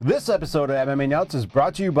This episode of MMA Nuts is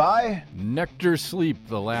brought to you by Nectar Sleep,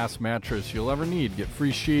 the last mattress you'll ever need. Get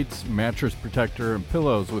free sheets, mattress protector, and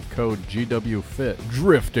pillows with code GWFIT.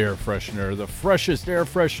 Drift Air Freshener, the freshest air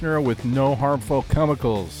freshener with no harmful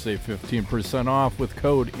chemicals. Save 15% off with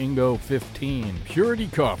code INGO15. Purity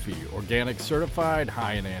Coffee, organic certified,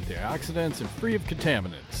 high in antioxidants, and free of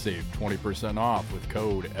contaminants. Save 20% off with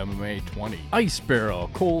code MMA20. Ice Barrel,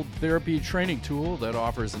 cold therapy training tool that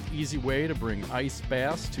offers an easy way to bring ice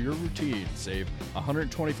baths to your routine. Save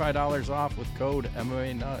 $125 off with code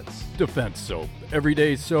MMA Nuts. Defense Soap,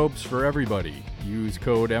 everyday soaps for everybody. Use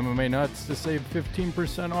code MMA Nuts to save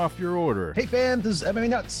 15% off your order. Hey fam, this is MMA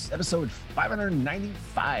Nuts, episode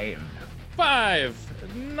 595.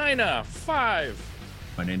 595.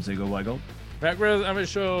 My name's Ego Weigel. Back with MMA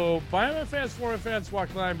show by MMA fans, for MMA fans, walk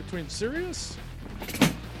the line between serious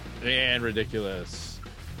and ridiculous.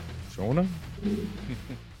 Shona?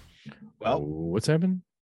 Well, what's happening?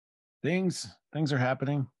 Things are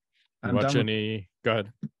happening. Go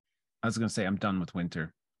ahead. I was gonna say I'm done with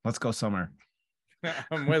winter. Let's go summer.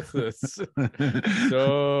 I'm with this.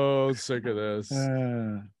 So sick of this.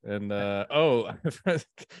 And there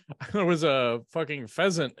was a fucking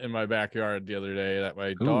pheasant in my backyard the other day that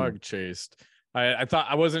my dog chased. I thought,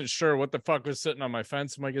 I wasn't sure what the fuck was sitting on my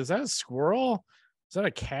fence. I'm like, is that a squirrel? Is that a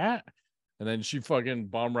cat? And then she fucking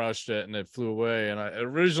bomb rushed it and it flew away. And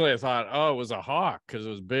originally I thought, oh, it was a hawk because it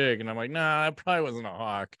was big. And I'm like, nah, it probably wasn't a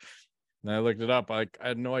hawk. And I looked it up. I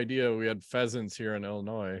had no idea we had pheasants here in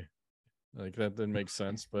Illinois. Like, that didn't make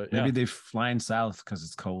sense. But maybe they're flying south because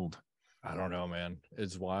it's cold. I don't know, man.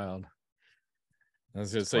 It's wild. I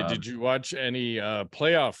was gonna say, did you watch any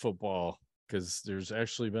playoff football? Because there's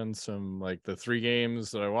actually been some, like, the 3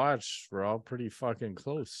 games that I watched were all pretty fucking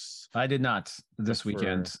close. I did not this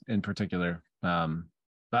weekend in particular. But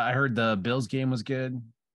I heard the Bills game was good.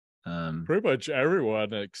 Pretty much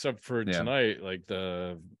everyone except for tonight. Like,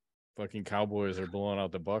 the fucking Cowboys are blowing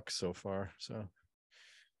out the Bucks so far. So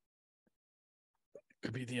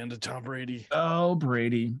could be the end of Tom Brady. Oh,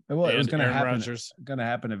 Brady. Well, it was going to happen. Rodgers. Going to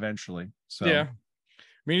happen eventually. So yeah.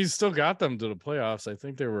 I mean, he's still got them to the playoffs. I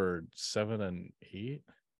think they were 7-8.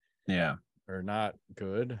 Yeah. Or not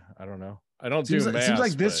good. I don't know. I don't seems do like, math. It seems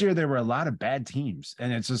like this year there were a lot of bad teams,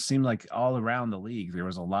 and it just seemed like all around the league there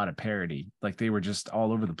was a lot of parity. Like, they were just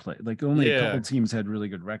all over the place. Like, only a couple teams had really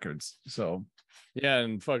good records. So yeah,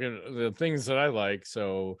 and fucking the things that I like.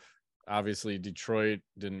 So obviously Detroit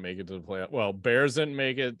didn't make it to the playoff. Well, Bears didn't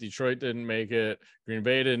make it. Detroit didn't make it. Green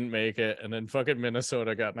Bay didn't make it. And then fucking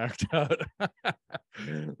Minnesota got knocked out.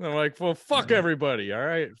 I'm like, well, fuck everybody. All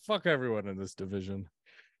right. Fuck everyone in this division.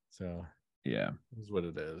 So yeah, this is what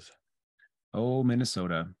it is. Oh,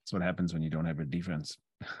 Minnesota. That's what happens when you don't have a defense.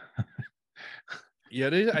 Yeah,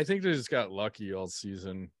 I think they just got lucky all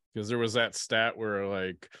season, because there was that stat where,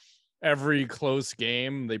 like, every close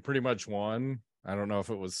game they pretty much won. I don't know if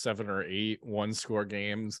it was 7 or 8 one-score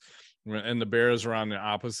games, and the Bears were on the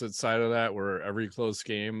opposite side of that, where every close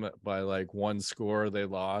game by like 1 score they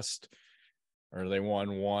lost, or they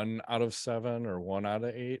won 1 out of 7 or 1 out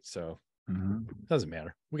of 8. So it doesn't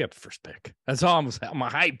matter. We got the first pick. That's all I'm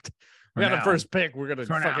hyped. We got the first pick. We're gonna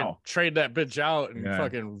fucking trade that bitch out and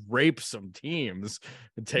fucking rape some teams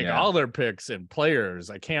and take all their picks and players.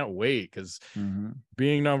 I can't wait, because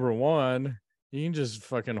being number 1, you can just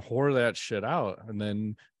fucking whore that shit out, and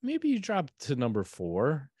then maybe you drop to number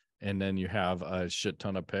 4, and then you have a shit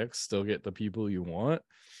ton of picks, still get the people you want.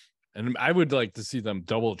 And I would like to see them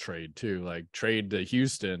double trade too, like trade to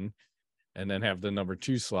Houston and then have the number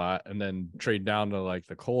 2 slot, and then trade down to like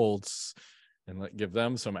the Colts and give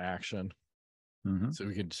them some action. So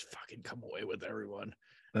we can just fucking come away with everyone.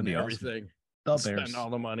 That'd be everything. Awesome. Spend all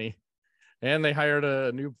the money. And they hired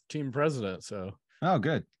a new team president. So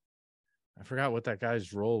good. I forgot what that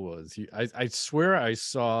guy's role was. I swear I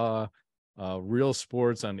saw Real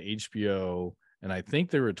Sports on HBO, and I think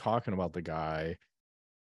they were talking about the guy,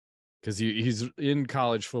 because he's in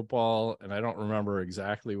college football, and I don't remember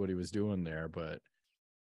exactly what he was doing there, but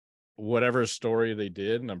whatever story they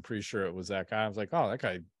did, and I'm pretty sure it was that guy. I was like, oh, that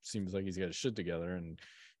guy seems like he's got his shit together, and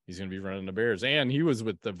he's going to be running the Bears. And he was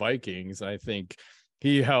with the Vikings. I think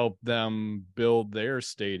he helped them build their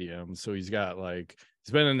stadium. So he's got, like,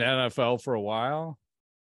 he's been in the NFL for a while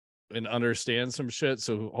and understands some shit.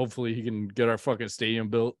 So hopefully he can get our fucking stadium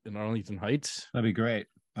built in Arlington Heights. That'd be great.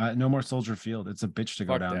 No more Soldier Field. It's a bitch to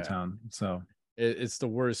go downtown. That. So it's the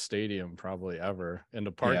worst stadium probably ever. And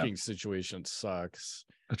the parking situation sucks.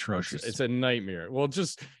 Atrocious. It's a nightmare. Well,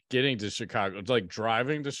 just getting to Chicago, it's like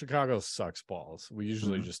driving to Chicago sucks balls. We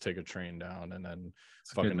usually just take a train down and then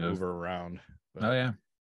fucking Uber around. But, oh yeah.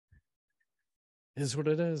 Is what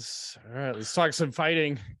it is. All right, let's talk some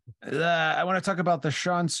fighting. I want to talk about the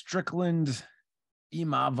Sean Strickland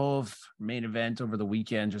Imavov main event over the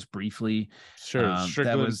weekend, just briefly. Sure.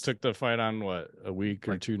 Strickland took the fight on what, a week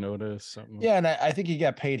or two notice, something. Yeah, and I think he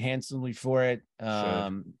got paid handsomely for it.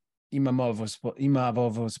 Imavov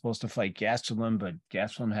was supposed to fight Gastelum, but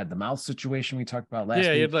Gastelum had the mouth situation we talked about last week.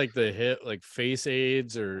 Yeah, he had like the hit, like face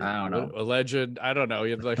AIDS or I don't know. Alleged. I don't know.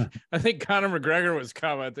 He had like I think Conor McGregor was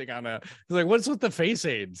commenting on it. He's like, "What's with the face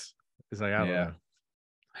AIDS?" He's like, "I don't know."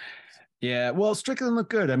 Yeah, well, Strickland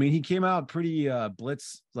looked good. I mean, he came out pretty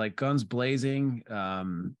blitz, like guns blazing.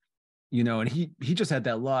 You know, and he just had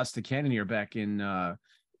that loss to Cannonier back in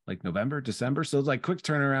like November, December. So it's like quick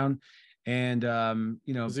turnaround. And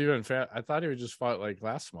you know, was even fat. I thought he would just fought like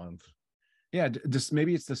last month. Yeah, just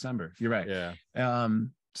maybe it's December. You're right. Yeah.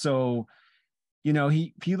 So you know,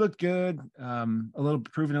 he looked good,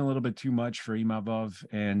 proving a little bit too much for Imavov,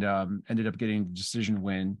 and ended up getting the decision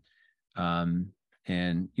win.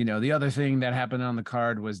 And you know, the other thing that happened on the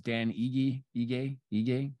card was Dan Ige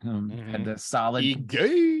had the solid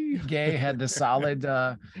Ige had the solid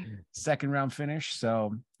second round finish.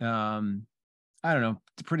 So I don't know,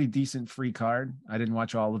 it's a pretty decent free card. I didn't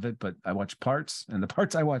watch all of it, but I watched parts, and the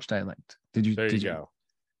parts I watched I liked. Did you? There you go.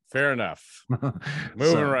 Fair enough.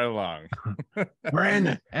 Moving right along. We're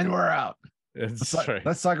in and we're out.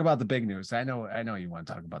 Let's talk about the big news. I know you want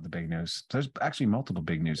to talk about the big news. There's actually multiple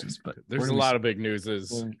big newses, but there's a lot of big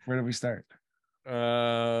newses. Where do we start?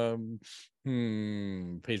 Paige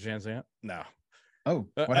Van Zandt? No. Oh,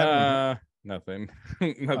 what happened? Nothing.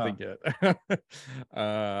 Nothing yet.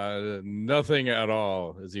 Nothing at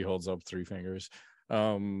all as he holds up three fingers.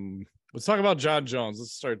 Let's talk about Jon Jones.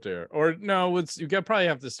 Let's start there. Or no, probably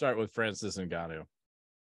have to start with Francis Ngannou.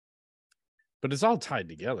 But it's all tied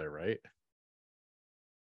together, right?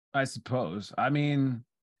 I suppose. I mean,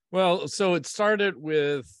 well, so it started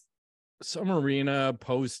with some arena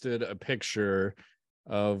posted a picture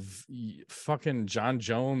of fucking Jon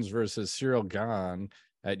Jones versus Cyril Gane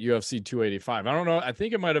at UFC 285. I don't know. I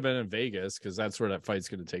think it might have been in Vegas because that's where that fight's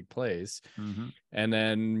going to take place. Mm-hmm. And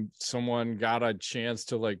then someone got a chance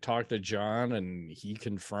to like talk to Jon, and he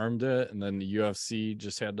confirmed it. And then the UFC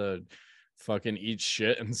just had to fucking eat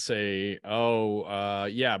shit and say, "Oh,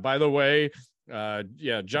 yeah, by the way,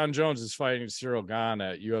 Jon Jones is fighting Cyril Gane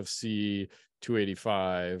at UFC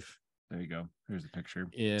 285." There you go. Here's the picture.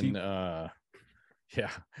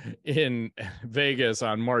 In Vegas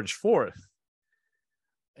on March 4th.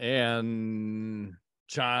 And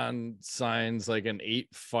Jon signs like an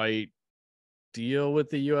 8-fight deal with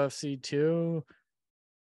the UFC too.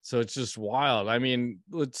 So it's just wild. I mean,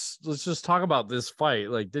 let's just talk about this fight.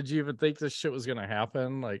 Like, did you even think this shit was gonna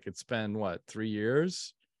happen? Like, it's been what, 3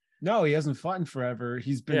 years? No, he hasn't fought in forever.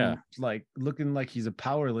 He's been like looking like he's a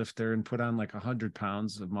power lifter and put on like 100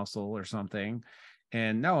 pounds of muscle or something.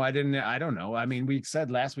 And no, I don't know. I mean, we said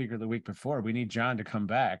last week or the week before, we need Jon to come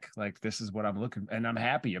back. Like, this is what I'm looking, and I'm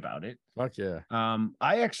happy about it. Fuck yeah.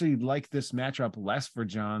 I actually like this matchup less for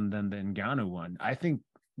Jon than the Ngannou one. I think,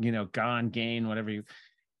 you know, Gane, whatever you,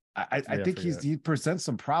 I think he presents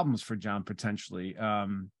some problems for Jon potentially.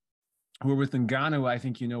 Where with Ngannou, I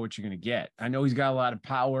think you know what you're going to get. I know he's got a lot of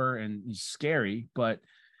power and he's scary, but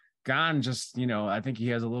Gane just, you know, I think he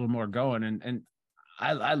has a little more going, and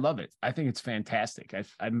I love it. I think it's fantastic.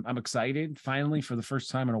 I'm excited. Finally, for the first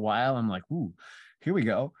time in a while, I'm like, ooh, here we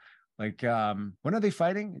go. Like, when are they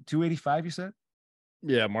fighting? 285, you said?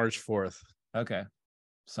 Yeah, March 4th. Okay,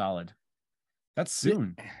 solid. That's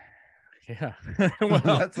soon. Yeah. Well,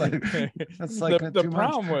 that's like the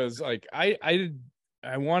problem was like I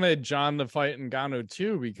wanted Jon to fight Ngannou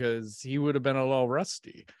too because he would have been a little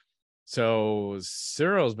rusty. So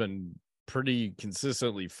Cyril's been pretty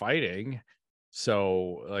consistently fighting.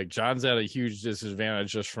 So like Jon's at a huge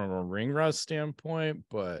disadvantage just from a ring rust standpoint,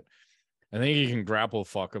 but I think he can grapple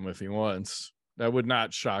fuck him if he wants. That would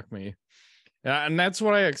not shock me. And that's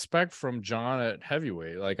what I expect from Jon at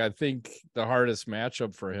heavyweight. Like, I think the hardest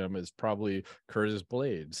matchup for him is probably Curtis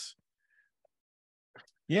Blades.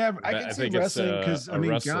 Yeah, I can see wrestling because I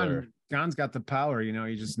mean, Gane's got the power. You know,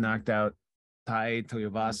 he just knocked out Tai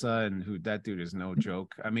Tuivasa, and that dude is no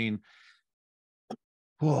joke. I mean,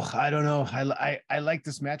 I don't know. I like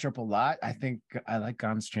this matchup a lot. I think I like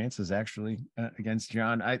Gane's chances actually against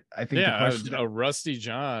Jon. I think a rusty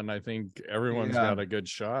Jon. I think everyone's got a good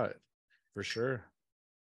shot for sure.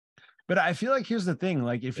 But I feel like here's the thing: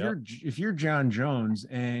 like if you're Jon Jones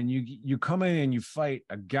and you come in and you fight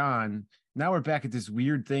a Gane, now we're back at this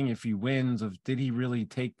weird thing. If he wins, did he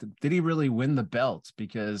really win the belt?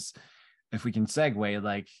 Because if we can segue,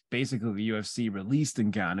 like basically the UFC released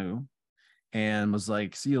Ngannou. and was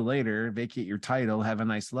like, see you later, vacate your title, have a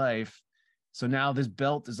nice life. So now this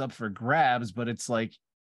belt is up for grabs, but it's like,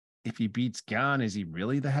 if he beats Gane, is he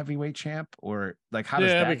really the heavyweight champ? Or like, how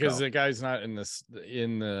does that because go? the guy's not in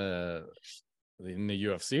the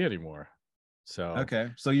UFC anymore. So okay,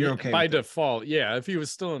 so you're okay by default. Yeah, if he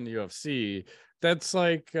was still in the UFC, that's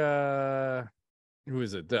like who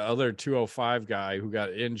is it? The other 205 guy who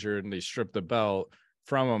got injured and they stripped the belt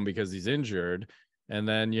from him because he's injured. And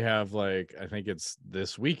then you have like, I think it's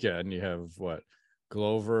this weekend, you have what,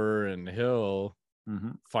 Glover and Hill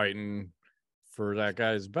fighting for that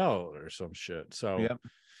guy's belt or some shit. So yep.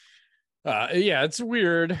 Yeah, it's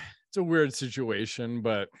weird. It's a weird situation,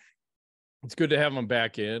 but it's good to have him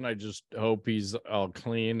back in. I just hope he's all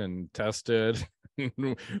clean and tested.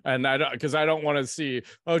 And I don't want to see,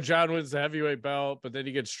 oh, John wins the heavyweight belt, but then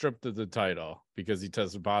he gets stripped of the title because he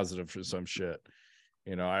tested positive for some shit.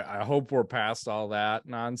 You know, I hope we're past all that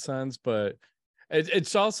nonsense, but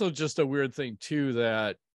it's also just a weird thing too,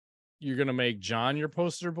 that you're going to make John your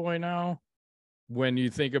poster boy now, when you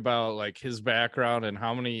think about like his background and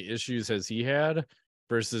how many issues has he had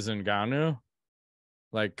versus Ngannou.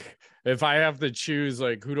 Like, if I have to choose,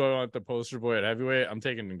 like, who do I want the poster boy at heavyweight, I'm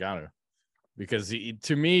taking Ngannou, because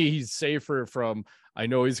to me, he's safer from, I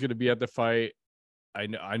know he's going to be at the fight.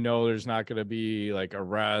 I know there's not going to be like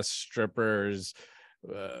arrests, strippers,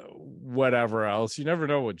 whatever else. You never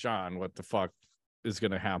know with John what the fuck is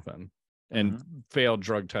going to happen, and failed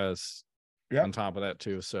drug tests on top of that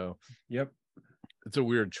too. So it's a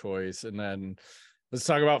weird choice. And then let's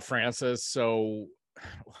talk about Francis. So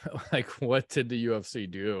like, what did the UFC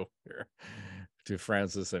do here to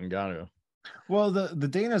Francis Ngannou? Well, the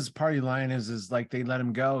Dana's party line is like, they let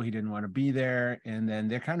him go. He didn't want to be there. And then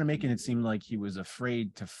they're kind of making it seem like he was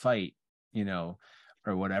afraid to fight, you know,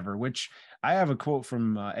 or whatever, which I have a quote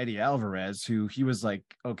from Eddie Alvarez, who he was like,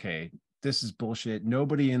 okay, this is bullshit.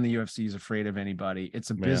 Nobody in the UFC is afraid of anybody. It's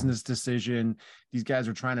a business decision. These guys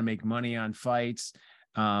are trying to make money on fights.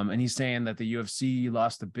 And he's saying that the UFC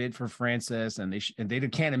lost a bid for Francis, and they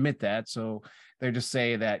can't admit that. So they're just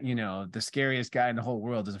saying that, you know, the scariest guy in the whole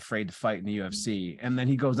world is afraid to fight in the UFC. And then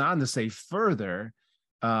he goes on to say further,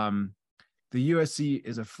 the UFC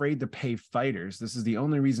is afraid to pay fighters. This is the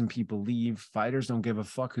only reason people leave. Fighters don't give a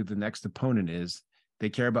fuck who the next opponent is. They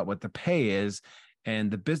care about what the pay is.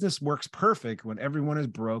 And the business works perfect when everyone is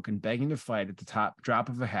broke and begging to fight at the top drop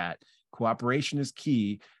of a hat. Cooperation is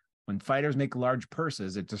key. When fighters make large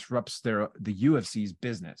purses, it disrupts the UFC's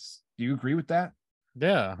business. Do you agree with that?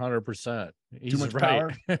 Yeah, 100%. Too much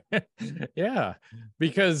power. Yeah,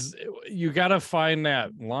 because you got to find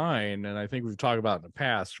that line, and I think we've talked about in the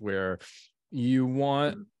past, where you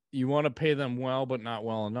want to pay them well, but not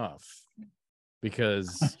well enough.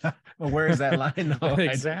 Because well, where is that line though?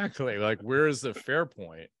 Exactly. Like, where is the fair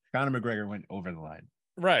point? Conor McGregor went over the line.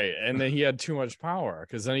 Right. And then he had too much power,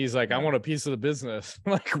 because then he's like, I want a piece of the business.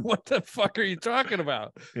 Like, what the fuck are you talking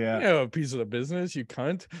about? Yeah. You know, a piece of the business, you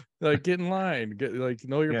cunt. Like, get in line. Get, like,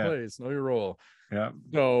 know your place, know your role. Yeah.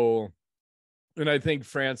 So, and I think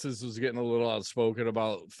Francis was getting a little outspoken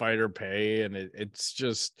about fighter pay. And it's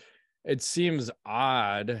just, it seems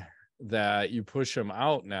odd that you push him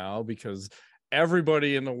out now, because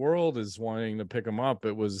everybody in the world is wanting to pick him up.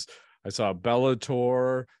 I saw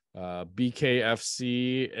Bellator,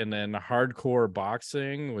 BKFC, and then Hardcore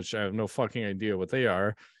Boxing, which I have no fucking idea what they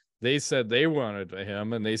are. They said they wanted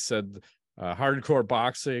him, and they said Hardcore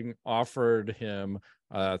Boxing offered him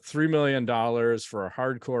 $3 million for a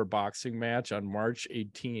hardcore boxing match on March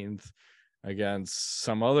 18th against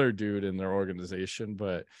some other dude in their organization.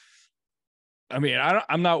 But I mean,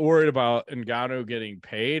 I'm not worried about Ngannou getting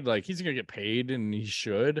paid. Like, he's gonna get paid, and he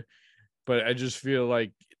should. But I just feel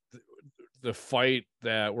like the fight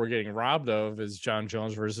that we're getting robbed of is John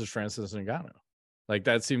Jones versus Francis Ngannou. Like,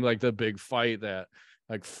 that seemed like the big fight that,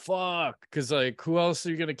 like, fuck, because, like, who else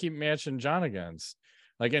are you gonna keep matching John against?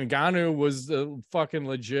 Like, Ngannou was the fucking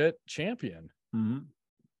legit champion.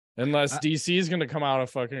 Unless DC is gonna come out of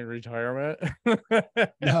fucking retirement.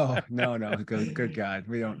 No. Good God,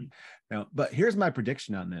 we don't know. But here's my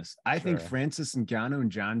prediction on this. I think Francis Ngannou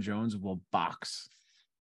and John Jones will box.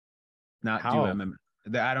 Not do MMA.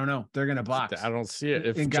 I don't know. They're gonna box. I don't see it.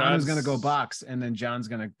 If Ngannou's gonna go box, and then John's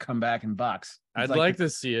gonna come back and box. I'd like to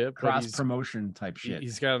see it. Cross promotion type shit.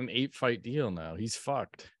 He's got an 8-fight deal now. He's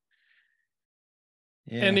fucked.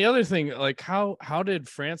 Yeah. And the other thing, like, how did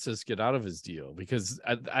Francis get out of his deal? Because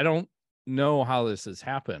I don't know how this has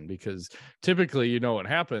happened, because typically, you know, what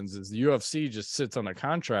happens is the UFC just sits on a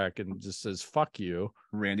contract and just says, fuck you.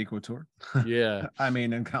 Randy Couture. Yeah. I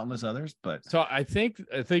mean, and countless others, but so I think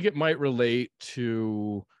it might relate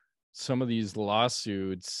to some of these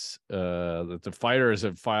lawsuits that the fighters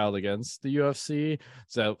have filed against the UFC.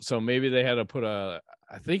 So maybe they had to put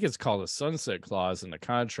I think it's called a sunset clause in the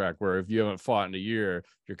contract, where if you haven't fought in a year,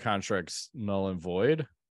 your contract's null and void.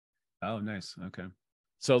 Oh, nice. Okay.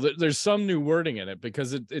 So there's some new wording in it,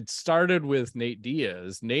 because it started with Nate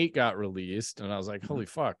Diaz. Nate got released, and I was like, holy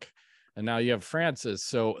fuck. And now you have Francis.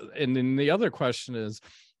 So, and then the other question is,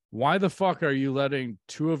 why the fuck are you letting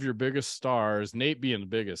two of your biggest stars, Nate being the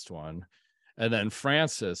biggest one, and then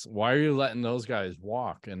Francis, why are you letting those guys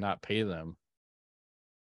walk and not pay them?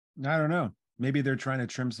 I don't know. Maybe they're trying to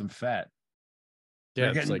trim some fat.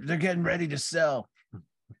 Yeah, they're getting ready to sell.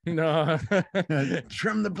 No.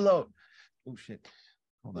 Trim the bloat. Oh shit.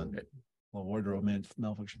 Hold on. Well, wardrobe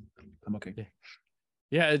malfunction. I'm okay.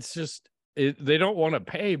 Yeah, it's just they don't want to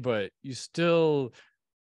pay, but you still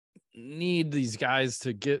need these guys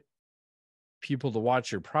to get people to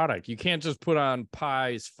watch your product. You can't just put on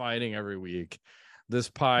pies fighting every week, this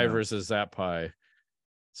pie versus that pie.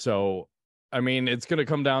 So, I mean, it's going to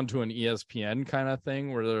come down to an ESPN kind of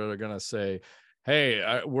thing, where they're going to say,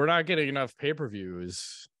 hey, we're not getting enough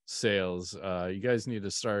pay-per-views sales. You guys need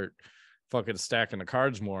to start fucking stacking the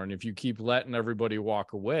cards more. And if you keep letting everybody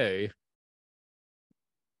walk away,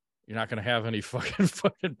 you're not going to have any fucking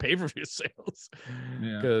pay-per-view sales.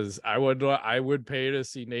 Because I would pay to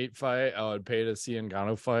see Nate fight. I would pay to see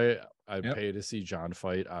Ngannou fight. I'd pay to see John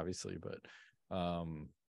fight, obviously. But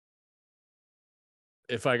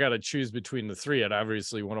if I got to choose between the three, I'd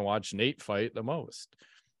obviously want to watch Nate fight the most.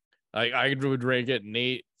 I would rank it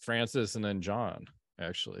Nate, Francis, and then John,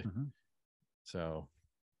 actually. So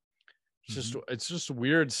it's just a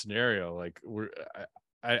weird scenario. Like,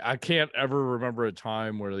 I can't ever remember a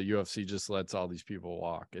time where the UFC just lets all these people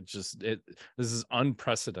walk. This is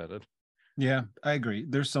unprecedented. Yeah, I agree.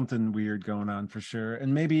 There's something weird going on for sure.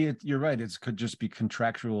 And maybe you're right. It could just be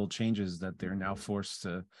contractual changes that they're now forced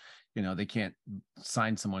to, they can't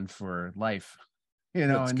sign someone for life,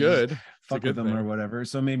 That's and good. Fuck with them or whatever.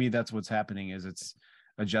 So maybe that's what's happening, is it's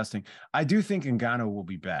adjusting. I do think Ngannou will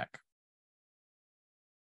be back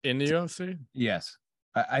in the UFC. Yes.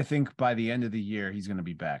 I think by the end of the year, he's going to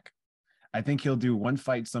be back. I think he'll do one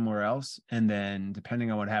fight somewhere else. And then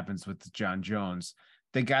depending on what happens with John Jones,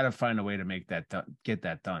 they got to find a way to make that get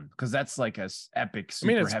that done. Cause that's like a epic,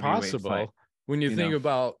 super it's possible fight, when you think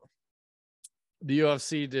about the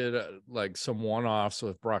UFC did like some one-offs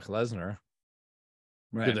with Brock Lesnar.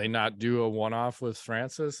 Right. Did they not do a one-off with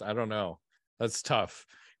Francis? I don't know. That's tough.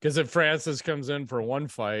 Because if Francis comes in for one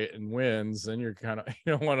fight and wins, then you're kind of,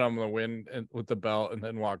 you don't want him to win with the belt and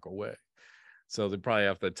then walk away. So they probably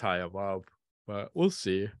have to tie him up, but we'll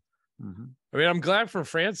see. I mean, I'm glad for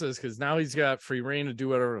Francis, because now he's got free reign to do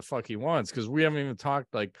whatever the fuck he wants. Because we haven't even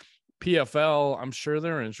talked, like, PFL. I'm sure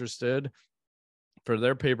they're interested for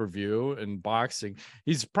their pay-per-view and boxing.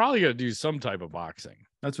 He's probably going to do some type of boxing.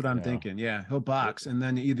 That's what I'm thinking. Yeah, he'll box, and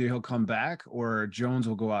then either he'll come back or Jones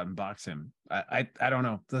will go out and box him. I don't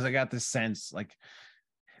know, because I got this sense like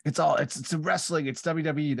it's a wrestling. It's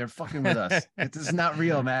WWE. They're fucking with us. It's not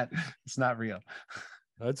real, Matt. It's not real.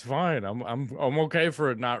 That's fine. I'm okay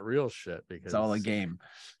for it. Not real shit, because it's all a game.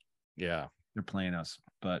 Yeah, they're playing us.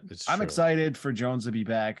 But I'm excited for Jones to be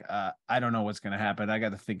back. I don't know what's going to happen. I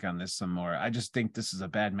got to think on this some more. I just think this is a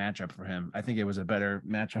bad matchup for him. I think it was a better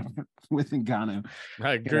matchup with Ngannou.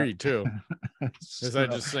 I agree too. Because I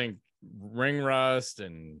just think ring rust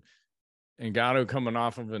and Ngannou coming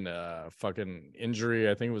off of a fucking injury.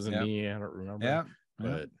 I think it was a knee. I don't remember. Yeah,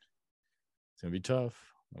 but it's gonna be tough.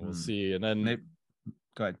 We'll see. And then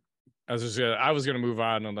go ahead. I was gonna move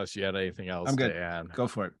on unless you had anything else. I'm good. To add. Go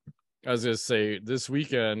for it. I was going to say, this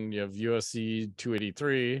weekend, you have UFC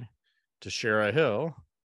 283, Teixeira Hill.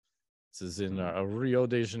 This is in Rio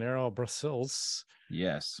de Janeiro, Brussels.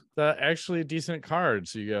 Yes. Actually a decent card.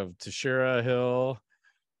 So you have Teixeira Hill,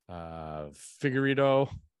 Figueiredo.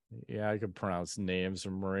 Yeah, I can pronounce names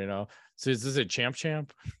from Moreno. So is this a champ?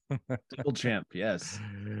 Triple champ, yes.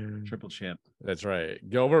 Triple champ. That's right.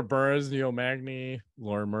 Gilbert Burns, Neil Magny,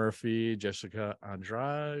 Lauren Murphy, Jessica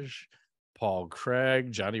Andrade, Paul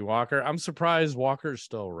Craig, Johnny Walker. I'm surprised Walker's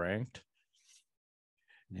still ranked.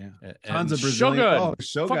 Yeah. Tons of Brazilian.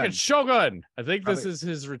 Shogun. Fucking Shogun. I think this is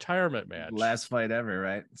his retirement match. Last fight ever,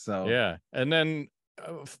 right? So yeah. And then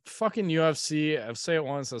fucking UFC. I'll say it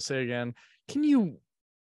once, I'll say it again.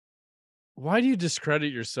 Why do you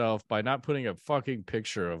discredit yourself by not putting a fucking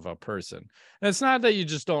picture of a person? And it's not that you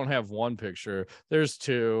just don't have one picture. There's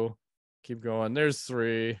two. Keep going. There's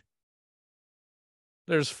three.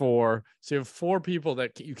 There's four. So you have four people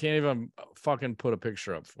that you can't even fucking put a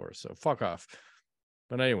picture up for. So fuck off.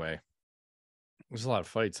 But anyway, there's a lot of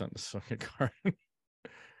fights on this fucking card.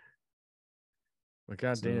 But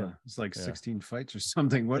goddamn, it's like 16 fights or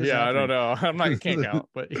something. What is I don't happening? know. Can't count,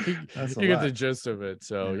 but you get the gist of it.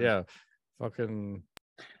 So yeah, fucking.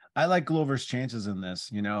 I like Glover's chances in this.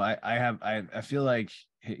 You know, I feel like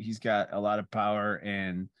he's got a lot of power,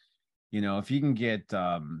 and you know, if he can get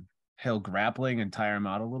Hill grappling and tire him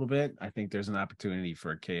out a little bit, I think there's an opportunity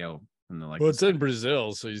for a KO. Well, it's in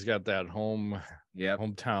Brazil, so he's got that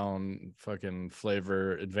hometown fucking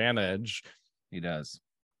flavor advantage. He does.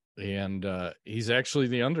 And he's actually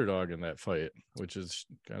the underdog in that fight, which is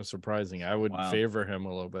kind of surprising. I would favor him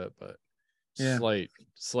a little bit, but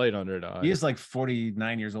slight underdog. He is like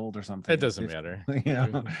 49 years old or something. It doesn't matter.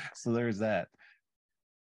 Yeah. So there's that.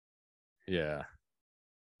 Yeah.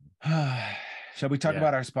 Shall we talk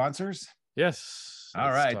about our sponsors? Yes.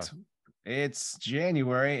 All right. It's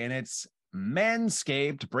January and it's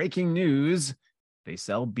Manscaped. Breaking news. They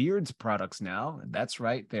sell Beards products now. That's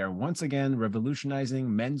right. They are once again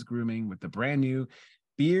revolutionizing men's grooming with the brand new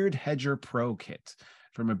Beard Hedger Pro Kit.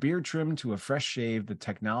 From a beard trim to a fresh shave, the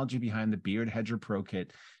technology behind the Beard Hedger Pro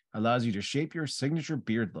Kit allows you to shape your signature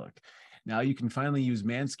beard look. Now you can finally use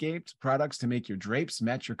Manscaped products to make your drapes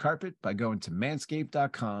match your carpet by going to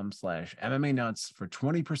manscaped.com/MMA nuts for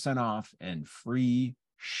 20% off and free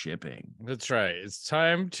shipping. That's right. It's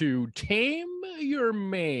time to tame your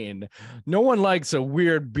mane. No one likes a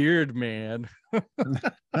weird beard, man.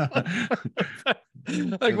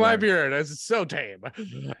 Like my beard, it's so tame.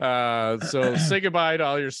 So say goodbye to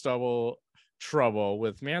all your stubble trouble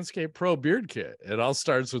with Manscaped Pro Beard Kit. It all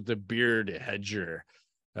starts with the Beard Hedger.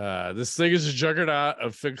 This thing is a juggernaut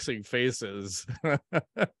of fixing faces.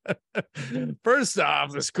 First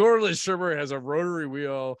off, this cordless trimmer has a rotary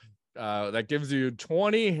wheel that gives you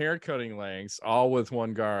 20 hair cutting lengths, all with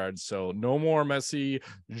one guard. So no more messy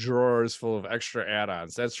drawers full of extra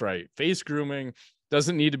add-ons. That's right. Face grooming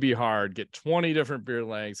doesn't need to be hard. Get 20 different beard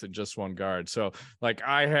lengths in just one guard. So like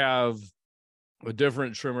I have a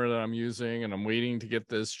different trimmer that I'm using, and I'm waiting to get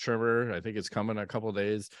this trimmer. I think it's coming in a couple of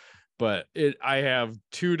days, but I have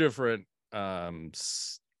two different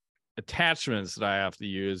attachments that I have to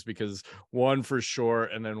use, because one for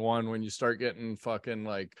short and then one when you start getting fucking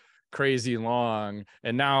like crazy long.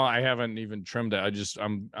 And now I haven't even trimmed it.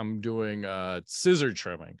 I'm doing scissor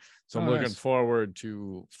trimming. So I'm looking forward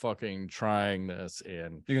to fucking trying this.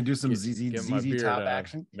 And you can do some ZZ Top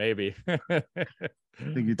action. Maybe. I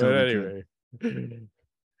think you told me anyway.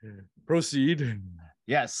 Proceed.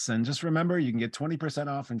 Yes, and just remember, you can get 20%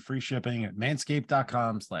 off and free shipping at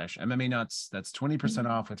manscaped.com/MMA nuts. That's 20%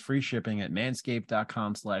 off with free shipping at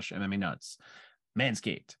manscaped.com/MMA nuts.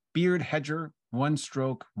 Manscaped, Beard Hedger, one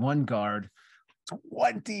stroke, one guard,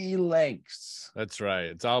 20 lengths. That's right.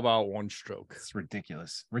 It's all about one stroke. It's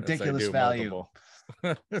ridiculous. Ridiculous value.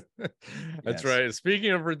 That's right.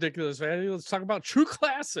 Speaking of ridiculous value, let's talk about True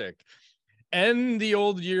Classic. End the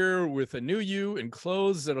old year with a new you in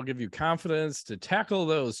clothes that'll give you confidence to tackle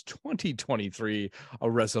those 2023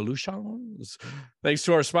 resolutions. Thanks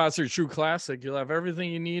to our sponsor, True Classic, you'll have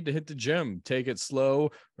everything you need to hit the gym, take it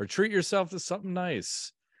slow, or treat yourself to something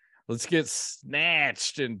nice. Let's get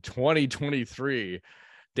snatched in 2023.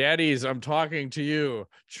 Daddies, I'm talking to you.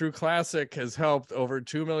 True Classic has helped over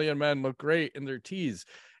 2 million men look great in their tees,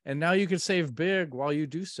 and now you can save big while you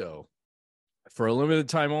do so. For a limited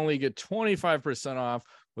time only, get 25% off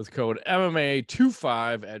with code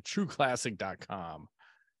MMA25 at trueclassic.com.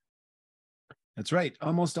 That's right.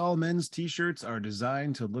 Almost all men's t-shirts are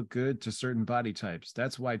designed to look good to certain body types.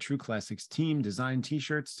 That's why True Classic's team designed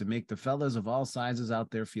t-shirts to make the fellas of all sizes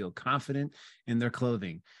out there feel confident in their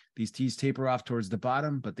clothing. These tees taper off towards the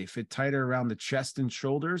bottom, but they fit tighter around the chest and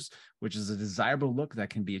shoulders, which is a desirable look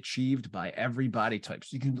that can be achieved by every body type.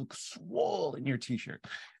 So you can look swole in your t-shirt.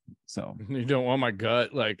 So you don't want my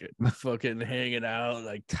gut like fucking hanging out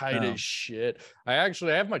like tight as shit. I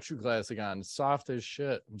have my True Classic on, soft as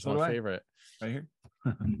shit. It's my favorite. Right here.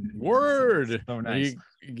 Word. So nice.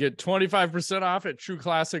 You get 25% off at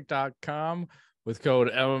trueclassic.com with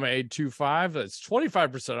code MMA25. That's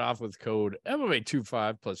 25% off with code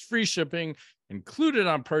MMA25 plus free shipping included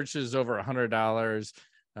on purchases over $100.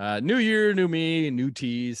 New year, new me, new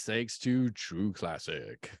tees, thanks to True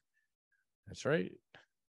Classic. That's right.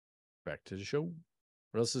 Back to the show.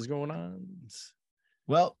 What else is going on?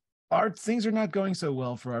 Well, things are not going so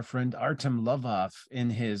well for our friend Artem Lobov in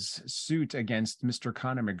his suit against Mr.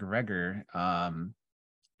 Conor McGregor.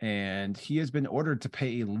 And he has been ordered to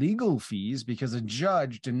pay legal fees because a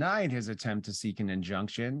judge denied his attempt to seek an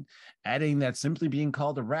injunction, adding that simply being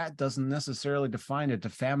called a rat doesn't necessarily define a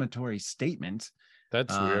defamatory statement.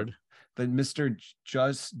 That's weird. that Mr.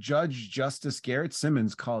 Judge Justice Garrett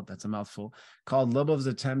Simmons called, that's a mouthful, called Lobov's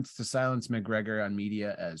attempt to silence McGregor on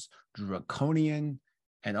media as draconian,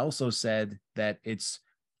 and also said that it's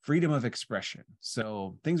freedom of expression.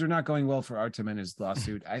 So things are not going well for Artem in his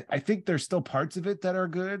lawsuit. I think there's still parts of it that are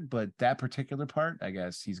good, but that particular part, I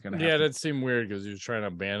guess he's going to have to... that seemed weird because he was trying to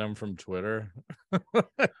ban him from Twitter.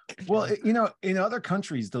 Well, you know, in other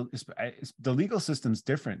countries, the legal system's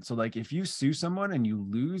different. So like if you sue someone and you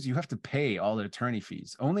lose, you have to pay all the attorney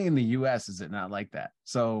fees. Only in the US is it not like that.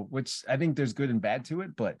 So, which I think there's good and bad to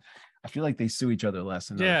it, but I feel like they sue each other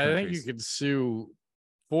less. I think you could sue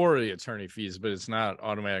for the attorney fees, but it's not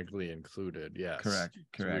automatically included. Yes. Correct.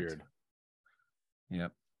 Weird.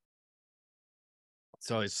 Yep.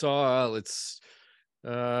 So I saw,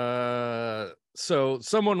 so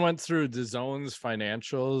someone went through DAZN's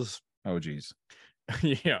financials. Oh, geez.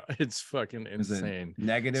 Yeah, it's fucking insane.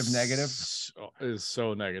 Negative? It's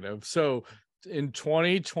so negative. So in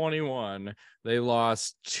 2021, they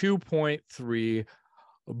lost $2.3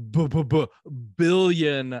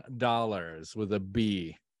 billion with a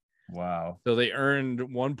B. Wow. So they earned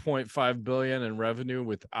 1.5 billion in revenue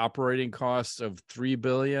with operating costs of 3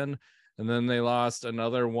 billion, and then they lost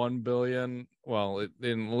another 1 billion. Well, they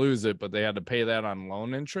didn't lose it, but they had to pay that on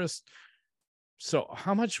loan interest. So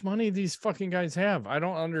how much money these fucking guys have? I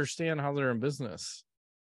don't understand how they're in business.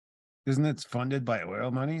 Isn't it funded by oil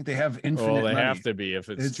money? They have infinite money. Have to be if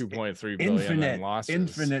it's 2.3 billion in losses.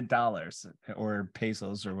 Infinite dollars or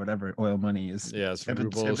pesos or whatever oil money is. Yes,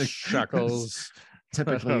 rubles, shekels.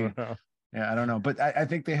 Typically, I don't know. But I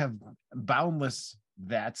think they have boundless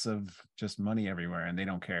vats of just money everywhere, and they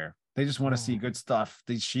don't care. They just want to see good stuff.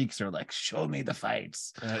 These sheiks are like, show me the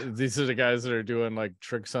fights. These are the guys that are doing like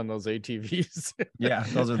tricks on those ATVs. Yeah,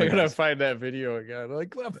 those are the I'm guys. gonna find that video again.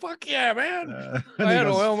 Like, well, fuck yeah, man. If I had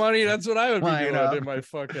oil money, that's what I would be doing in my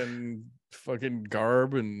fucking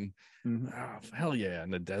garb and hell yeah, in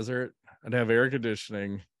the desert. I'd have air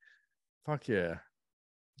conditioning. Fuck yeah.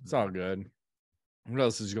 It's all good. What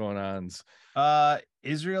else is going on?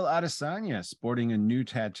 Israel Adesanya sporting a new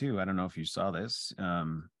tattoo. I don't know if you saw this.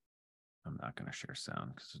 I'm not going to share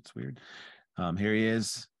sound because it's weird. Here he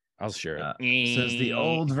is. I'll share it. Says the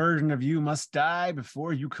old version of you must die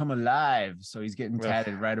before you come alive. So he's getting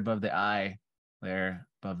tatted right above the eye, there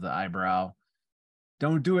above the eyebrow.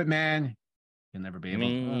 Don't do it, man. You'll never be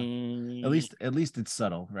able. At least it's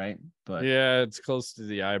subtle, right? But yeah, it's close to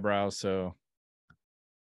the eyebrow, so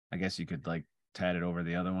I guess you could like tat it over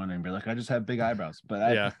the other one and be like, I just have big eyebrows. But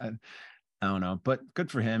I don't know. But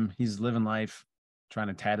good for him. He's living life, trying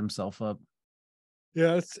to tat himself up.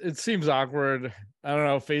 Yeah, it seems awkward. I don't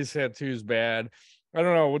know. Face tattoo's bad. I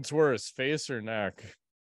don't know what's worse, face or neck.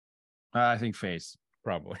 I think face.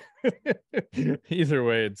 Probably. Either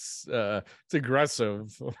way, it's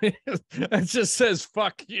aggressive. It just says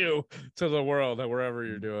 "fuck you" to the world wherever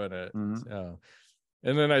you're doing it. Mm-hmm.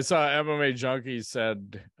 And then I saw MMA Junkie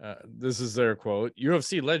said, this is their quote: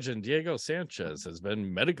 UFC legend Diego Sanchez has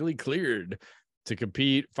been medically cleared to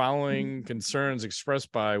compete following concerns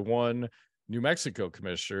expressed by one New Mexico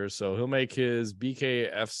commissioner. So he'll make his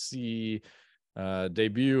BKFC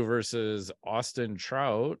debut versus Austin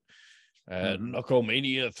Trout at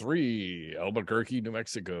Knucklemania 3, Albuquerque, New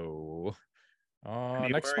Mexico.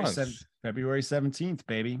 Next month. February 17th,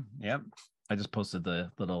 baby. Yep. I just posted the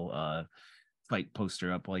little fight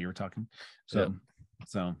poster up while you were talking. So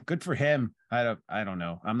good for him. I don't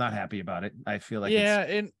know. I'm not happy about it. I feel like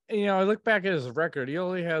and you know, I look back at his record. He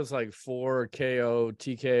only has like 4 KO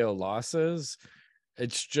TKO losses.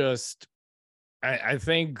 It's just I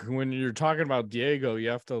think when you're talking about Diego, you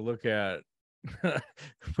have to look at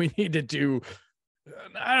we need to do,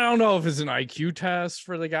 I don't know if it's an IQ test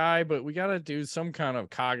for the guy, but we got to do some kind of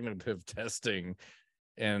cognitive testing.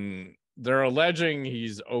 And they're alleging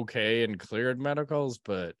he's okay and cleared medicals,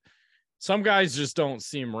 but some guys just don't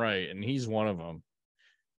seem right, and he's one of them.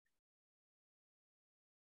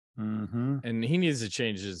 And he needs to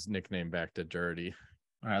change his nickname back to Dirty.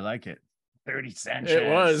 I like it. 30 Sanchez. It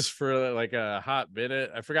was for like a hot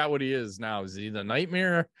minute. I forgot what he is now. Is he the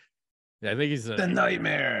Nightmare? Yeah, I think he's the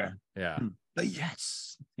Nightmare. Yeah. The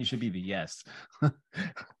Yes. He should be the Yes.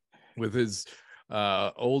 With his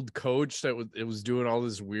old coach that was doing all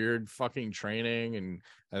this weird fucking training, and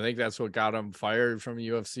I think that's what got him fired from the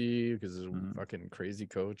UFC because he's a fucking crazy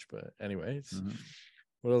coach. But anyways,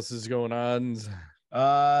 what else is going on?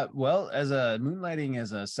 Well, as a moonlighting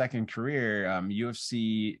as a second career,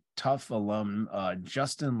 UFC Tough alum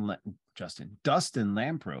Dustin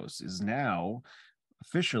Lampros is now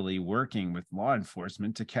officially working with law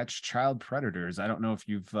enforcement to catch child predators. I don't know if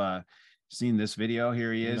you've seen this video?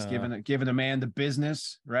 Here he is No. giving a man the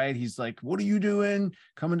business, right? He's like, "What are you doing?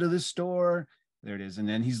 Coming to this store?" There it is. And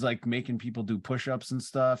then he's like making people do push-ups and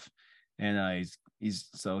stuff. And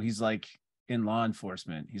he's like in law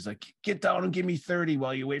enforcement. He's like, "Get down and give me 30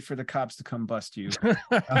 while you wait for the cops to come bust you."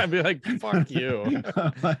 I'd be like, fuck you.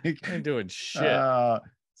 Like, I ain't doing shit.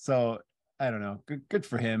 So I don't know. Good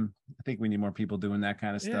for him. I think we need more people doing that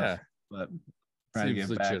kind of stuff. But trying to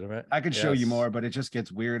get back. I could show you more, but it just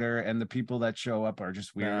gets weirder, and the people that show up are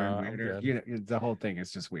just weirder and weirder. You know, the whole thing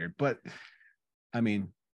is just weird. But I mean,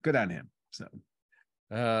 good on him. So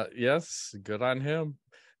yes, good on him.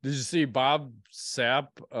 Did you see Bob Sapp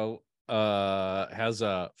has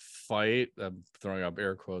a fight? I'm throwing up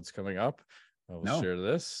air quotes coming up. I will share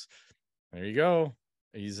this. There you go.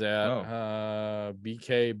 He's at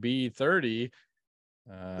BKB 30.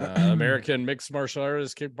 American mixed martial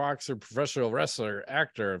artist, kickboxer, professional wrestler,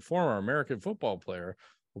 actor, and former American football player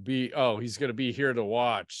will be. Oh, he's going to be here to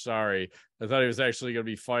watch. Sorry, I thought he was actually going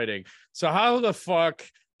to be fighting. So how the fuck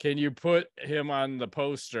can you put him on the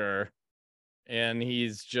poster and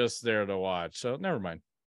he's just there to watch? So never mind.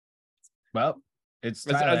 Well, it's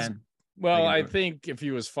Thailand. Well, I think if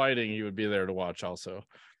he was fighting, he would be there to watch also,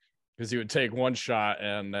 because he would take one shot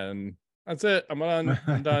and then that's it. I'm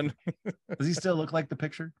done. Does he still look like the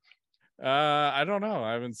picture? I don't know.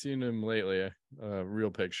 I haven't seen him lately.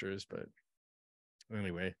 Real pictures, but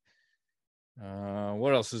anyway.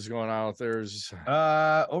 What else is going on? There's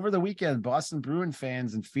over the weekend, Boston Bruin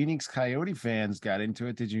fans and Phoenix Coyote fans got into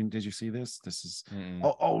it. Did you see this? This is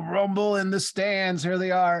rumble in the stands. Here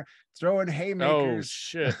they are throwing haymakers.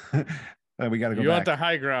 Oh shit. We got to go. You want the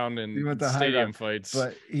high ground in stadium fights.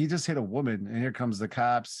 But he just hit a woman, and here comes the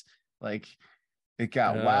cops. Like, it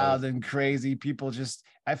got wild and crazy. People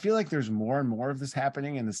I feel like there's more and more of this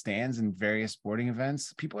happening in the stands in various sporting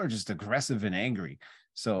events. People are just aggressive and angry.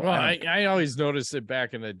 So I always noticed it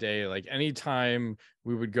back in the day. Like anytime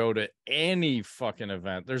we would go to any fucking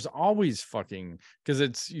event, there's always fucking,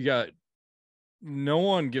 because no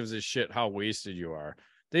one gives a shit how wasted you are.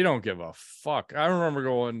 They don't give a fuck. I remember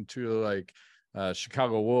going to like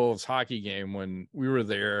Chicago Wolves hockey game when we were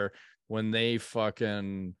there, when they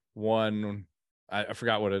fucking won. I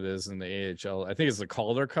forgot what it is in the AHL. I think it's the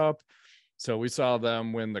Calder Cup. So we saw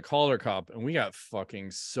them win the Calder Cup and we got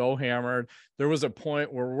fucking so hammered. There was a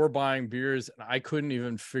point where we're buying beers and I couldn't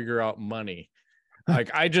even figure out money.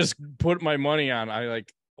 Like I just put my money on,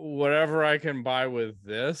 whatever I can buy with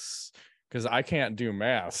this, because I can't do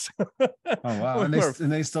math. Oh wow! And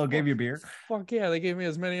they still gave you beer? Fuck yeah, they gave me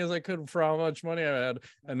as many as I could for how much money I had,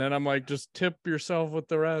 and then I'm like, just tip yourself with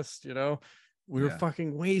the rest. You know, we were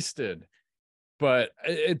fucking wasted. But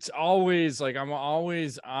it's always like I'm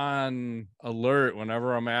always on alert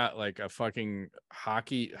whenever I'm at like a fucking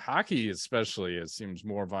hockey, especially. It seems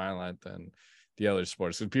more violent than the other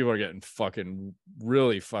sports because people are getting fucking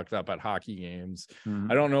really fucked up at hockey games.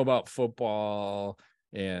 Mm-hmm. I don't know about football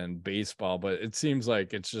and baseball, but it seems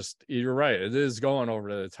like it's just, you're right, it is going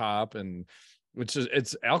over the top, and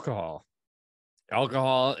it's alcohol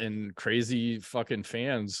and crazy fucking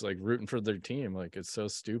fans like rooting for their team. Like it's so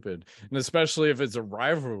stupid. And especially if it's a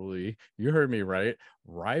rivalry, you heard me right,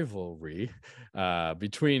 rivalry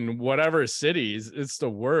between whatever cities, it's the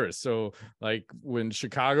worst. So like when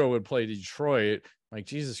Chicago would play Detroit, like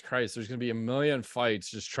Jesus Christ, there's gonna be a million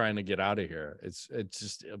fights just trying to get out of here. It's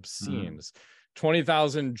just obscene.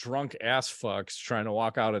 20,000 drunk ass fucks trying to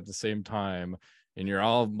walk out at the same time, and you're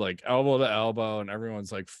all like elbow to elbow, and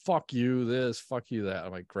everyone's like, fuck you this, fuck you that.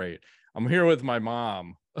 I'm like, great, I'm here with my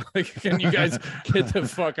mom. Like, can you guys get the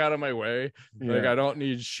fuck out of my way? Like, I don't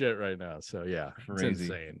need shit right now. So yeah, crazy. It's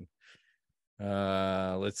insane.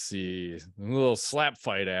 Let's see, a little slap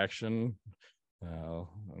fight action. I don't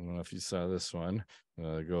know if you saw this one.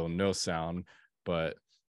 Go no sound, but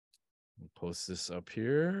I'll post this up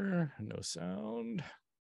here. No sound.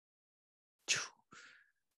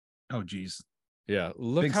 Oh geez. Yeah,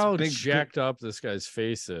 look how jacked up this guy's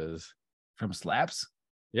face is from slaps.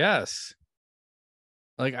 Yes,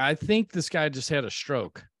 like I think this guy just had a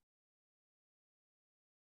stroke.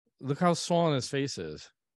 Look how swollen his face is.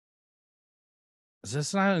 Is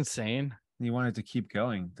this not insane? He wanted to keep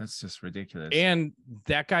going. That's just ridiculous. And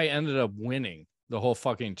that guy ended up winning the whole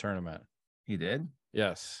fucking tournament. He did?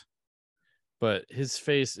 Yes. But his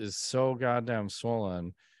face is so goddamn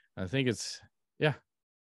swollen. I think that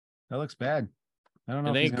looks bad. I don't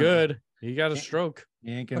know. It ain't good. He got a stroke.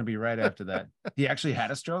 He ain't gonna be right after that. He actually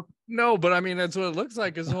had a stroke? No, but I mean that's what it looks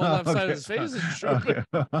like. His whole left side of his face is stroking.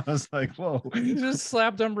 Okay. I was like, whoa. He just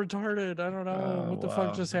slapped him retarded. I don't know what the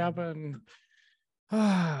fuck just happened.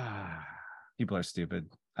 People are stupid.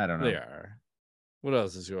 I don't know. They are. What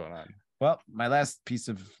else is going on? Well, my last piece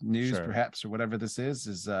of news, Sure. perhaps, or whatever this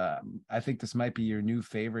is I think this might be your new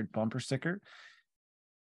favorite bumper sticker.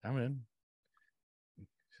 I'm in.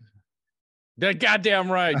 That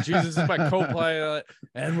goddamn right. Jesus is my co-pilot,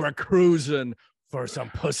 and we're cruising for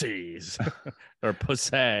some pussies or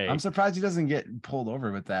pussy. I'm surprised he doesn't get pulled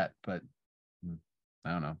over with that, but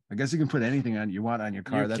I don't know. I guess you can put anything on you want on your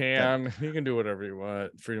car. You can do whatever you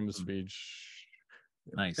want. Freedom of speech.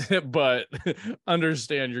 Nice. But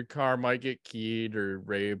understand your car might get keyed or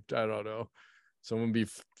raped. I don't know. Someone be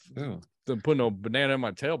putting no banana in my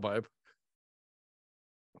tailpipe.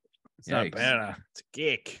 It's not a banana. It's a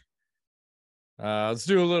kick. Let's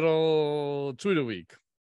do a little tweet a week.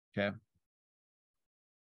 Okay.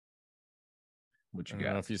 What you got? I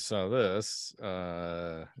don't know if you saw this.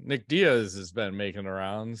 Nick Diaz has been making the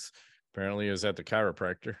rounds. Apparently, he was at the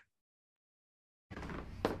chiropractor.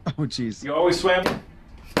 Oh, jeez. You always swim?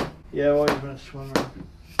 Yeah, I've always been a swimmer.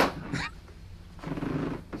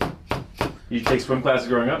 You take swim classes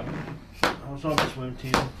growing up? I was on the swim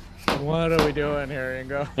team. What are we doing here,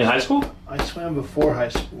 Ingo? In high school? I swam before high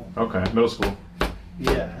school. Okay, middle school.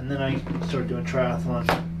 Yeah, and then I started doing triathlon.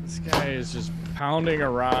 This guy is just pounding a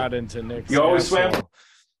rod into Nick's You always asshole. swim?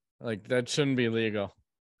 Like, that shouldn't be legal.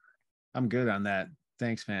 I'm good on that.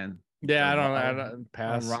 Thanks, man. Yeah, I don't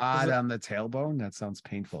pass. A rod on the tailbone? That sounds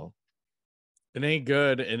painful. It ain't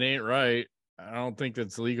good. It ain't right. I don't think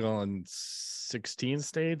that's legal in 16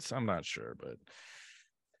 states. I'm not sure, but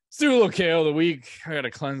let's do a little KO of the week. I gotta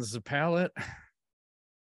cleanse the palate.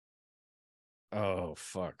 Oh,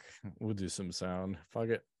 fuck. We'll do some sound. Fuck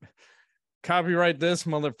it. Copyright this,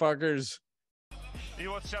 motherfuckers.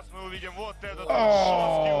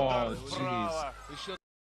 Oh, jeez.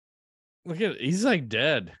 Look at it. He's like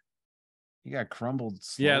dead. He got crumbled.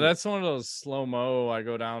 Yeah, that's one of those slow-mo. I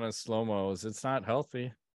go down in slow-mos. It's not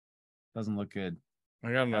healthy. Doesn't look good.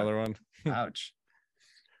 I got another one. Ouch.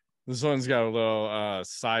 This one's got a little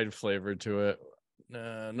side flavor to it.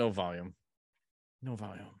 No volume. No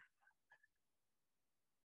volume.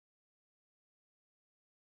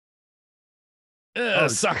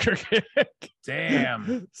 Soccer kick.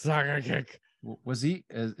 Damn. Soccer kick. Was he?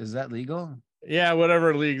 Is that legal? Yeah,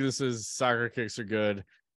 whatever league this is, soccer kicks are good.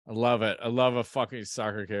 I love it. I love a fucking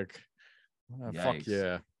soccer kick. Fuck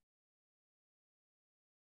yeah.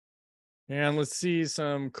 And let's see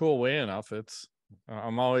some cool weigh-in outfits.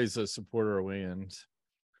 I'm always a supporter of weigh-ins.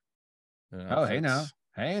 Oh, hey now.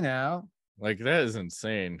 Hey now. Like, that is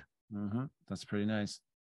insane. Mm-hmm. That's pretty nice.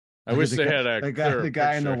 I wish they had the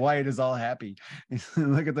guy in the white is all happy.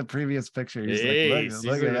 Look at the previous picture. He's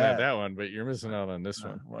look at that one, but you're missing out on this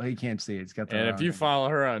one. Well, he can't see it. He's got the and if you follow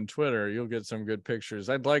her on Twitter, you'll get some good pictures.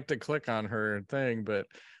 I'd like to click on her thing, but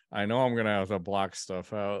I know I'm gonna have to block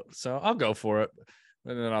stuff out. So I'll go for it.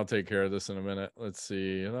 And then I'll take care of this in a minute. Let's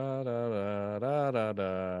see. I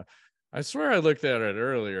swear I looked at it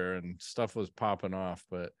earlier and stuff was popping off,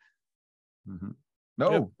 but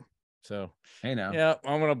no. Yep. So hey now. Yeah,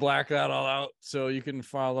 I'm gonna black that all out. So you can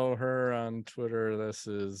follow her on Twitter. This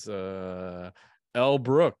is Elle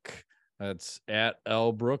Brook. That's at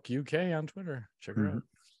Elle Brook UK on Twitter. Check her out.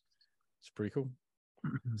 It's pretty cool.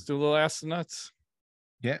 Let's do a little Ask the Nuts.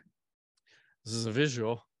 Yeah. This is a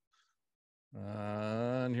visual.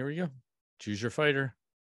 And here we go. Choose your fighter.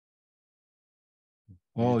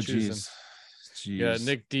 Oh, jeez. Yeah,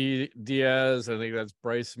 Nick Diaz. I think that's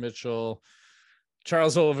Bryce Mitchell.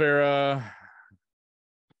 Charles Oliveira.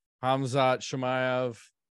 Hamzat Chimaev.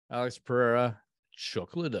 Alex Pereira.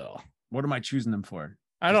 Chuck Liddell. What am I choosing them for?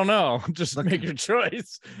 I don't know. Just make your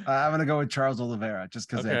choice. I'm going to go with Charles Oliveira just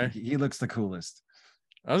because I think he looks the coolest.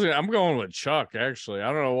 I'm going with Chuck, actually.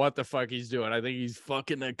 I don't know what the fuck he's doing. I think he's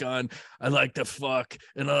fucking a gun. I like to fuck,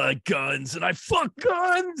 and I like guns, and I fuck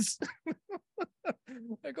guns.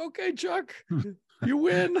 Like, okay, Chuck, you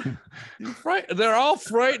win. They're all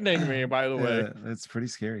frightening me, by the way. It's pretty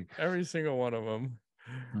scary. Every single one of them.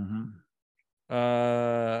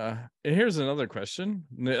 And here's another question.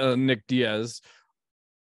 Nick Diaz.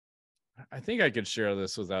 I think I could share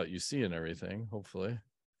this without you seeing everything, hopefully.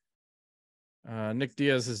 Nick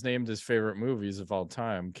Diaz has named his favorite movies of all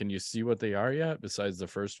time. Can you see what they are yet besides the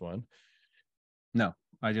first one? No,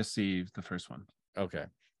 I just see the first one. Okay.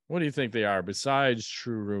 What do you think they are besides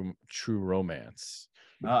True Romance?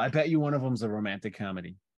 I bet you one of them's a romantic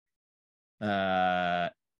comedy.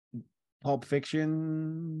 Pulp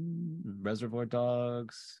Fiction, Reservoir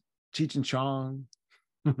Dogs, Cheech and Chong.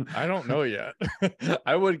 I don't know yet.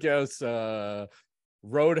 I would guess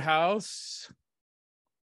Roadhouse.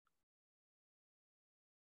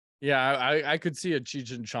 Yeah, I could see a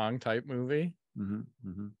Cheech and Chong type movie. And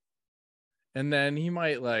then he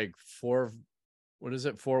might like what is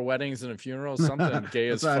it? 4 weddings and a funeral, something gay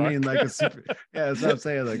as That's fuck. what I mean, like a super. Yeah, that's what I'm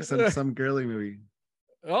saying. Like some girly movie.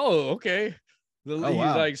 Oh, okay. He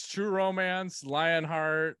wow. likes True Romance,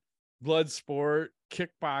 Lionheart, Bloodsport,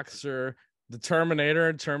 Kickboxer, The Terminator,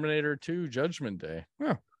 and Terminator 2, Judgment Day.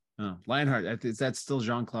 Huh. Oh, Lionheart. Is that still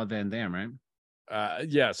Jean-Claude Van Damme, right?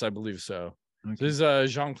 Yes, I believe so. Okay. This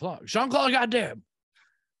is Jean-Claude. Jean-Claude, goddamn.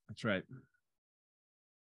 That's right.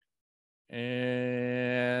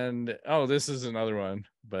 And this is another one,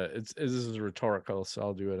 but this is rhetorical, so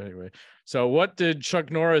I'll do it anyway. So, what did Chuck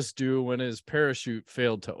Norris do when his parachute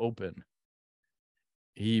failed to open?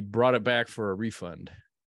 He brought it back for a refund.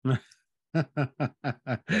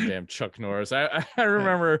 Goddamn Chuck Norris. I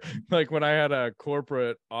remember like when I had a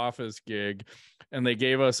corporate office gig and they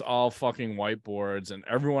gave us all fucking whiteboards, and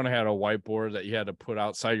everyone had a whiteboard that you had to put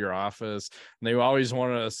outside your office, and they always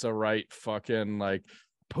wanted us to write fucking like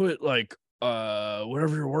put like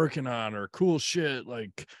whatever you're working on or cool shit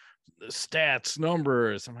like stats,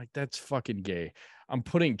 numbers. I'm like, that's fucking gay. I'm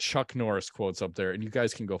putting Chuck Norris quotes up there, and you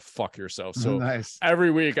guys can go fuck yourself. So nice. Every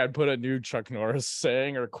week I'd put a new Chuck Norris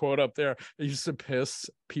saying or quote up there. It used to piss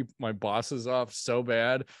my bosses off so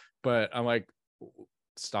bad, but I'm like,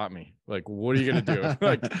 stop me. Like, what are you going to do?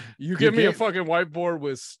 Like, you give me a fucking whiteboard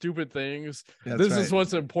with stupid things. This is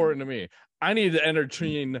what's important to me. I need to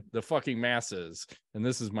entertain the fucking masses, and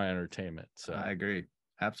this is my entertainment. So I agree.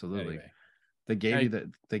 Absolutely. Anyway. They gave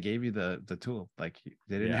you the tool. Like,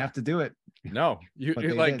 they didn't have to do it. No,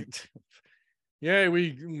 you're like, yeah,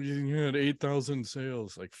 we had 8,000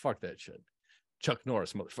 sales. Like, fuck that shit. Chuck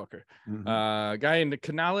Norris, motherfucker. Mm-hmm. Guy in the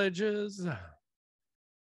colleges.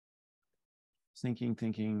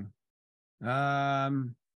 Thinking. Not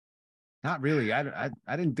really. I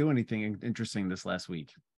didn't do anything interesting this last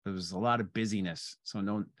week. There was a lot of busyness,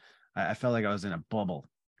 so I felt like I was in a bubble.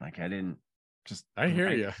 Like, I didn't just. I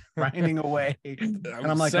hear you grinding away, and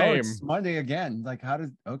I'm like, same. oh, it's Monday again. Like, how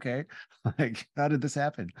did this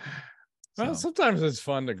happen? Well, sometimes it's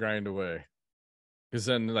fun to grind away, because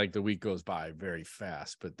then like the week goes by very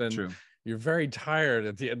fast. But then you're very tired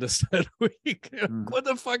at the end of that week. What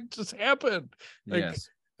the fuck just happened? Like, yes.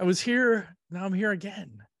 I was here, now I'm here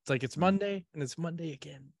again. It's like it's Monday and it's Monday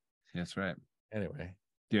again. That's right. Anyway.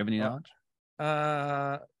 Do you have any knowledge?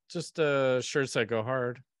 Just shirts that go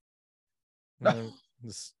hard.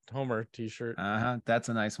 This Homer t-shirt. That's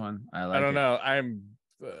a nice one. I don't know. I'm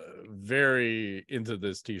very into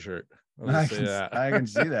this t-shirt. I can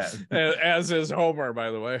see that. As is Homer,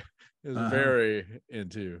 by the way. Is very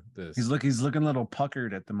into this. He's looking a little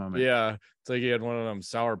puckered at the moment. Yeah. It's like he had one of them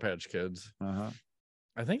Sour Patch Kids.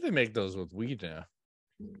 I think they make those with weed now.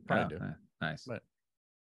 Probably do. Nice. But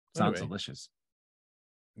sounds delicious.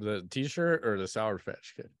 The t-shirt or the Sour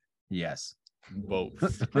Patch Kid? Yes. Both.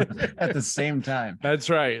 At the same time. That's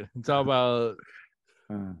right. It's all about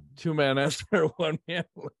 2 men after 1 man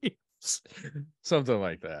leaves. Something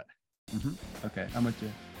like that. Okay, I'm with you.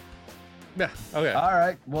 Yeah. Okay. All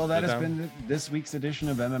right. Well, that has been this week's edition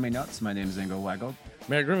of MMA Nuts. My name is Ingo Waggold.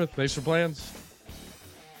 Matt Griffith, thanks for playing.